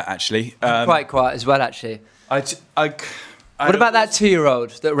quiet, actually. Quite quiet as well, actually. What about that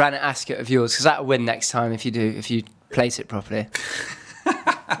 2-year-old that ran at Ascot of yours? Because that'll win next time if you place it properly.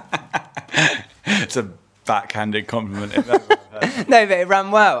 It's a backhanded compliment. No, but it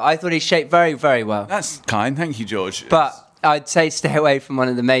ran well. I thought he shaped very, very well. That's kind. Thank you, George. But I'd say stay away from one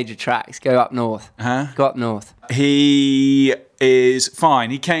of the major tracks. Go up north. Go up north. He is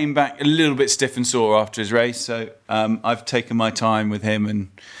fine. He came back a little bit stiff and sore after his race, so I've taken my time with him, and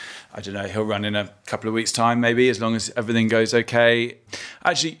I don't know, he'll run in a couple of weeks' time maybe, as long as everything goes okay.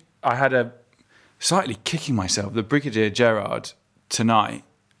 Actually, I had a slightly kicking myself. The Brigadier Gerard tonight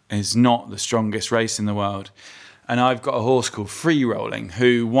is not the strongest race in the world. And I've got a horse called Free Rolling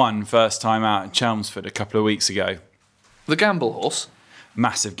who won first time out at Chelmsford a couple of weeks ago. The gamble horse?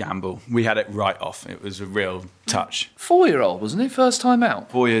 Massive gamble. We had it right off. It was a real touch. 4-year-old, wasn't he? First time out?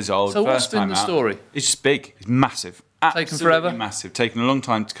 4 years old. So first what's been time the out. story? It's just big. It's massive. Absolutely Taken forever? Massive. Taken a long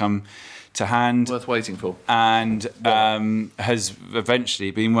time to come to hand. Worth waiting for. And has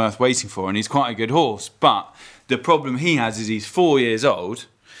eventually been worth waiting for. And he's quite a good horse. But the problem he has is he's 4 years old.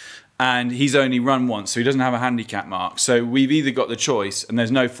 And he's only run once, so he doesn't have a handicap mark. So we've either got the choice, and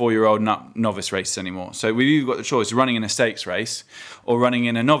there's no 4-year-old novice races anymore. So we've either got the choice of running in a stakes race or running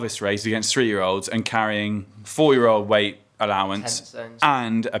in a novice race against 3-year-olds and carrying 4-year-old weight allowance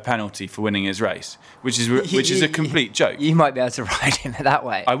and a penalty for winning his race, which is a complete joke. You might be able to ride him that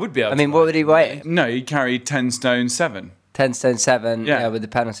way. I would be able to. I mean, what would he weigh? No, he carried 10 stone 7. 10 stone 7, Yeah. with the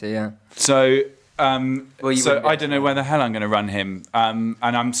penalty, yeah. So, you wouldn't I be- don't know where the hell I'm going to run him. And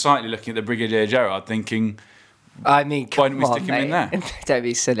I'm slightly looking at the Brigadier Gerard, thinking I mean, Why don't we come stick him in on, there? mate. Don't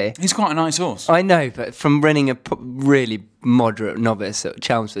be silly. he's quite a nice horse. I know, but from running a really moderate novice at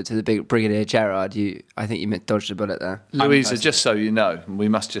Chelmsford to the big Brigadier Gerard, I think you dodged a bullet there. Louisa, just so you know, we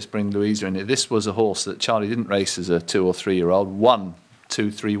must just bring Louisa in here. This was a horse that Charlie didn't race as a 2 or 3 year old, won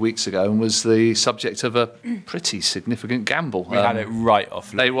 2-3 weeks ago, and was the subject of a pretty significant gamble. We had it right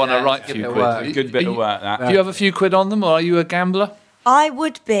off. They won a right good few bit of quid. work. A good bit of work, that. Do you have a few quid on them, or are you a gambler? I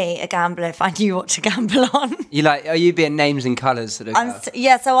would be a gambler if I knew what to gamble on. Are you being names and colours sort of?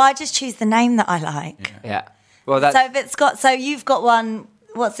 So I just choose the name that I like. Yeah. Well, that's So if it's got, so you've got one,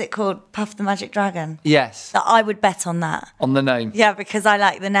 what's it called? Puff the Magic Dragon. yes. That I would bet on that. On the name. Yeah, because I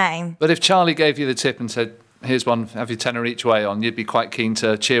like the name. But if Charlie gave you the tip and said, here's one, have your tenner each way on, you'd be quite keen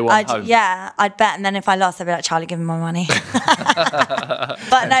to cheer one home. I'd bet, and then if I lost, I'd be like, Charlie, give me my money.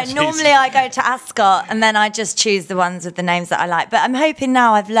 But no, normally I go to Ascot, and then I just choose the ones with the names that I like. But I'm hoping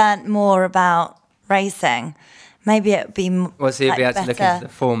now I've learnt more about racing. Maybe it would be Well, so you'll be able to look better. into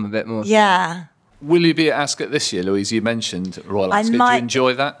the form a bit more. Yeah. Will you be at Ascot this year, Louise? You mentioned Royal I Ascot. Do might- you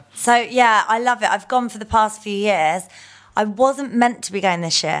enjoy that? So yeah, I love it. I've gone for the past few years. I wasn't meant to be going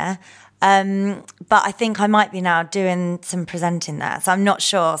this year, but I think I might be now doing some presenting there. So I'm not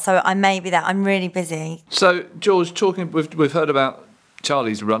sure. So I may be there. I'm really busy. So, George, we've heard about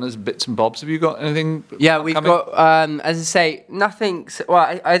Charlie's runners, bits and bobs. Have you got anything? Yeah, we've coming? got, as I say, nothing.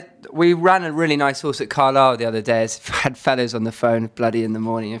 Well, we ran a really nice horse at Carlisle the other day. Had fellows on the phone, bloody in the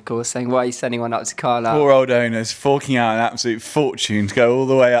morning, of course, saying, "Why are you sending one up to Carlisle?" Poor old owners forking out an absolute fortune to go all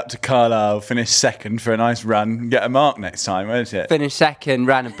the way up to Carlisle, finish second for a nice run, and get a mark next time, won't it? Finished second,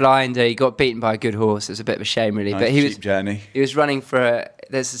 ran a blinder. He got beaten by a good horse. It's a bit of a shame, really. Nice but he cheap was journey. He was running for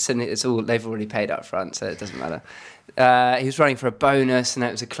it's all they've already paid up front, so it doesn't matter. He was running for a bonus, and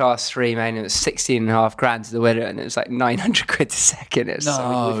it was a Class 3 main. It was 16.5 grand to the winner, and it was like 900 quid to second.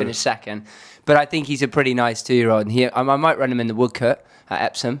 We finished second. But I think he's a pretty nice 2-year-old. And I might run him in the Woodcut at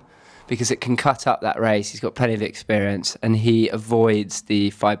Epsom because it can cut up that race. He's got plenty of experience, and he avoids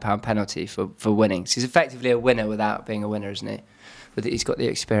the £5 penalty for winning. So he's effectively a winner without being a winner, isn't he? But he's got the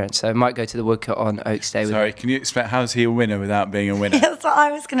experience. So I might go to the Woodcut on Oaks Day. Sorry, can you expect, how's he a winner without being a winner? That's what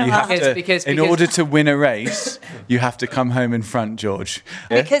I was going to You have ask. to, Because- in order to win a race, you have to come home in front, George.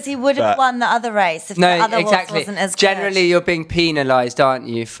 Yeah? Because he would have But- won the other race if the No, other exactly. horse wasn't as Generally, good. you're being penalised, aren't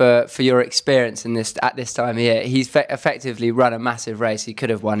you, for your experience in this at this time of year? He's effectively run a massive race. He could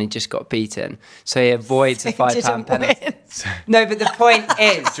have won. He just got beaten, so he avoids a £5 Didn't penalty. win. No, but the point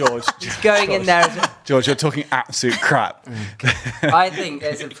is, George, he's going in there. George, you're talking absolute crap. I think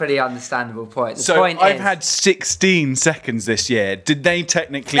there's a pretty understandable point. The So point I've is, had 16 seconds this year. Did they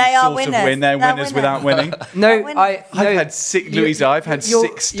technically They are sort of winners. win? They're They're winners winners. without winning. no, When- I've had Louisa, I've had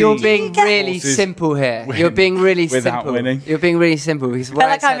 16 You're being get really horses simple here. win You're being really without simple. winning. You're being really simple because I feel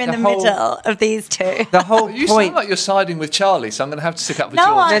like I'm in the whole, middle of these two. The whole You point. sound like you're siding with Charlie, so I'm going to have to stick up for No,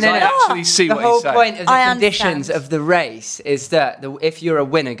 George. I'm because I not. actually see The what whole he's saying. point of the I conditions understand. of the race is that if you're a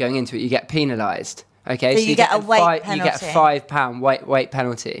winner going into it, you get penalised. Okay, So you get a weight You get a penalty. £5 weight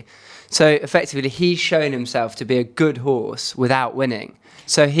penalty. So effectively, he's shown himself to be a good horse without winning.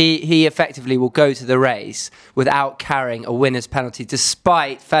 So he effectively will go to the race without carrying a winner's penalty,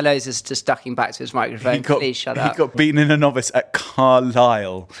 despite Fellows is just ducking back to his microphone. Please shut up. He got beaten in a novice at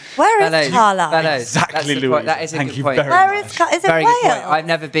Carlisle. Where is Fellows, Carlisle? Fellows, Exactly, that's the Louise. point. That is a Thank good you point. very Where much. is Carlisle? Is it Very Wales? good point. I've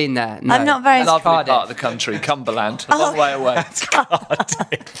never been there. No. I'm not very- Lovely Cardiff. part of the country, Cumberland, a long way away.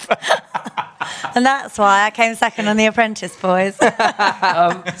 And that's why I came second on The Apprentice, boys.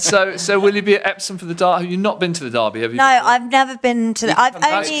 So will you be at Epsom for the Derby? Have you not been to the Derby? Have you? No, I've never been to the.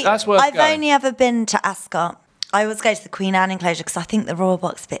 That's worth I've going. only ever been to Ascot. I always go to the Queen Anne enclosure because I think the Royal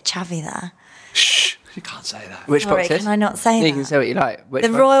Box is a bit chavvy there. Shh, you can't say that. Which Sorry, boxes? can I not say You that? can say what you like. Which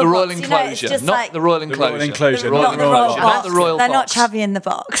The one? Royal The Royal Box, Enclosure, you know, it's just not like the Royal Enclosure. Enclosure, Royal not the Royal Enclosure, Box. not the Royal They're not Box. chavvy in the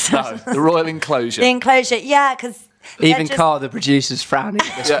box. No, the Royal Enclosure. The enclosure, yeah, because Even Carl, the producer's frowning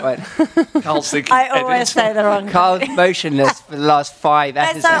at this Yeah. point. Carl's thinking, I always say the wrong. Carl's motionless for the last 5 No,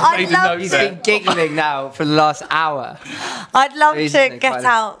 episodes. so I'd Made a love note He's there. been giggling now for the last hour. I'd love Reasons to they get kind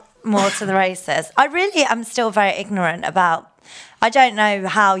of- out more to the races. I really am still very ignorant about. I don't know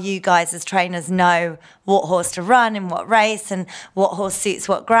how you guys as trainers know what horse to run in what race and what horse suits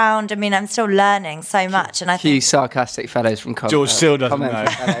what ground. I mean, I'm still learning so much, and I Few think sarcastic fellows from George still doesn't know.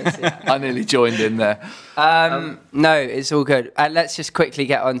 yeah. I nearly joined in there. No, it's all good. Let's just quickly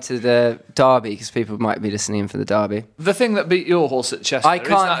get on to the Derby because people might be listening in for the Derby. The thing that beat your horse at Chester. I is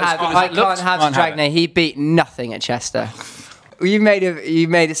can't that as have. good as I it looks? can't have Can't have Dragnet. He beat nothing at Chester. You made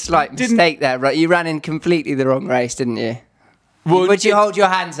a slight mistake there, right? You ran in completely the wrong race, didn't you? Well, Would you hold your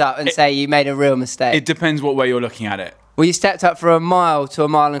hands up and say you made a real mistake? It depends what way you're looking at it. Well, you stepped up from a mile to a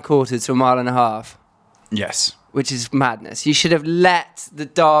mile and a quarter to a mile and a half, Yes. which is madness. You should have let the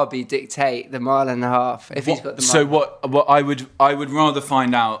Derby dictate the mile and a half if he's got the mile. So what I would rather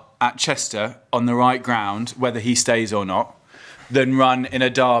find out at Chester on the right ground whether he stays or not than run in a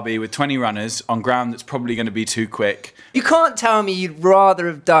Derby with 20 runners on ground that's probably going to be too quick. You can't tell me you'd rather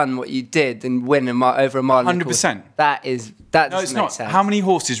have done what you did than win over a mile and a quarter. 100%. That No, doesn't it's make not. sense. How many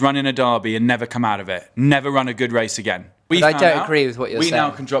horses run in a Derby and never come out of it? Never run a good race again? I found don't out. agree with what you're We now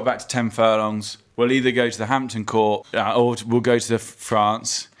saying. can drop back to 10 furlongs. We'll either go to the Hampton Court or we'll go to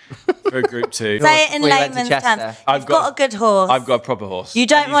France for a Group 2. Say it in We went to layman's Chester. terms. I've You've got a good horse. I've got a proper horse. You And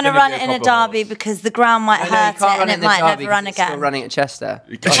don't he's want to gonna run be it in a proper derby horse. because the ground might No, you hurt it can't run and in it the might Derby never run 'cause it's still again. running at Chester.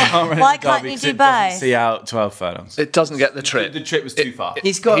 You can't run in Why the can't Derby you 'cause do it doesn't both? see out 12 furlongs. It doesn't get the trip. The trip was too far.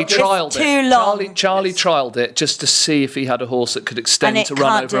 He's got He trialled too it. long. Charlie trialled it just to see if he had a horse that could extend And it to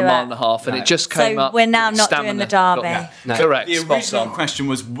run can't over a do mile it. and a half, and No. it just came So up. we're now with not doing stamina. the Derby. Got- No. Correct. The spot original on. question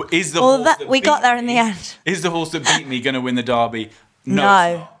was: Is the Well, horse that- we got beat there in the me- end. Is the horse that beat me going to win the Derby?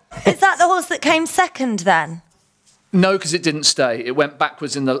 No. Is that the horse that came second then? No, because it didn't stay. It went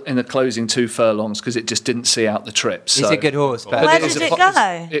backwards in the closing 2 furlongs because it just didn't see out the trip. He's So a good horse, but Where it is did a it fo-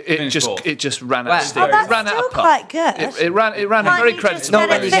 go? It just ran Wow. out of steam. Oh, that's It ran out still of puff. quite good. It ran a Can't very you just credible not get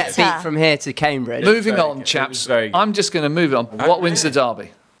when it you race. get fitter? beat from here to Cambridge. Moving very on, good. It chaps. was very good. I'm just going to move on. What wins the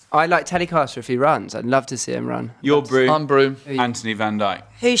Derby? I like Telecaster if he runs. I'd love to see him run. Your Broom, I'm Broom. Anthony Van Dyke.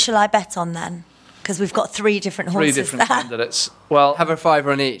 Who shall I bet on then? Because we've got 3 different 3 horses different there. candidates. Well, Have a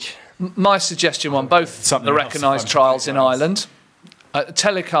fiver on each. my suggestion on both Something the else recognised if I'm trials in completely Ireland.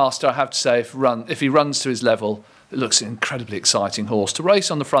 Telecaster, I have to say, if he runs to his level, it looks an incredibly exciting horse. To race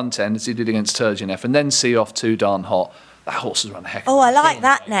on the front end, as he did against Turgenev, and then see off 2 Darn Hot, that horse has run a heck of a Oh, I like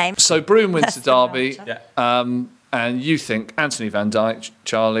that name. So Broom wins the That's Derby, Yeah. and you think Anthony Van Dyke,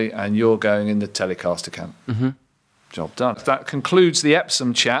 Charlie, and you're going in the Telecaster camp. Mm-hmm. Job done. That concludes the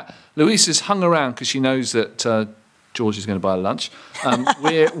Epsom chat. Louise has hung around because she knows that George is going to buy lunch.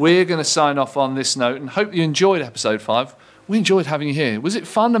 We're going to sign off on this note and hope you enjoyed episode 5. We enjoyed having you here. Was it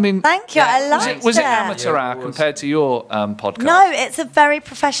fun? I mean, Thank you. I liked it. was it amateur hour compared to your podcast? No, it's a very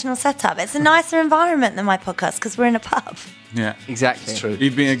professional setup. It's a nicer environment than my podcast because we're in a pub. Yeah. Exactly. It's true.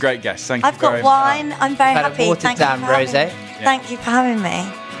 You've been a great guest. Thank I've you very got wine. I'm very Had a happy. watered Thank you down for having rosé. me. Thank you for having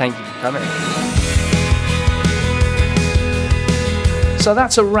me. Thank you for coming. So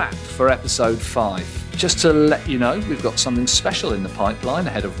that's a wrap for episode 5. Just to let you know, we've got something special in the pipeline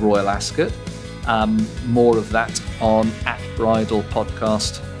ahead of Royal Ascot. More of that on @Bridal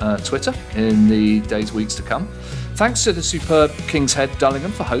Podcast Twitter in the days, weeks to come. Thanks to the superb King's Head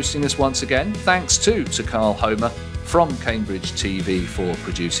Dullingham for hosting us once again. Thanks to Carl Homer from Cambridge TV for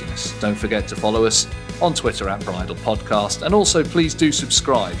producing us. Don't forget to follow us on Twitter @Bridal Podcast, and also please do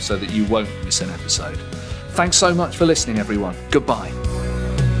subscribe so that you won't miss an episode. Thanks so much for listening, everyone. Goodbye.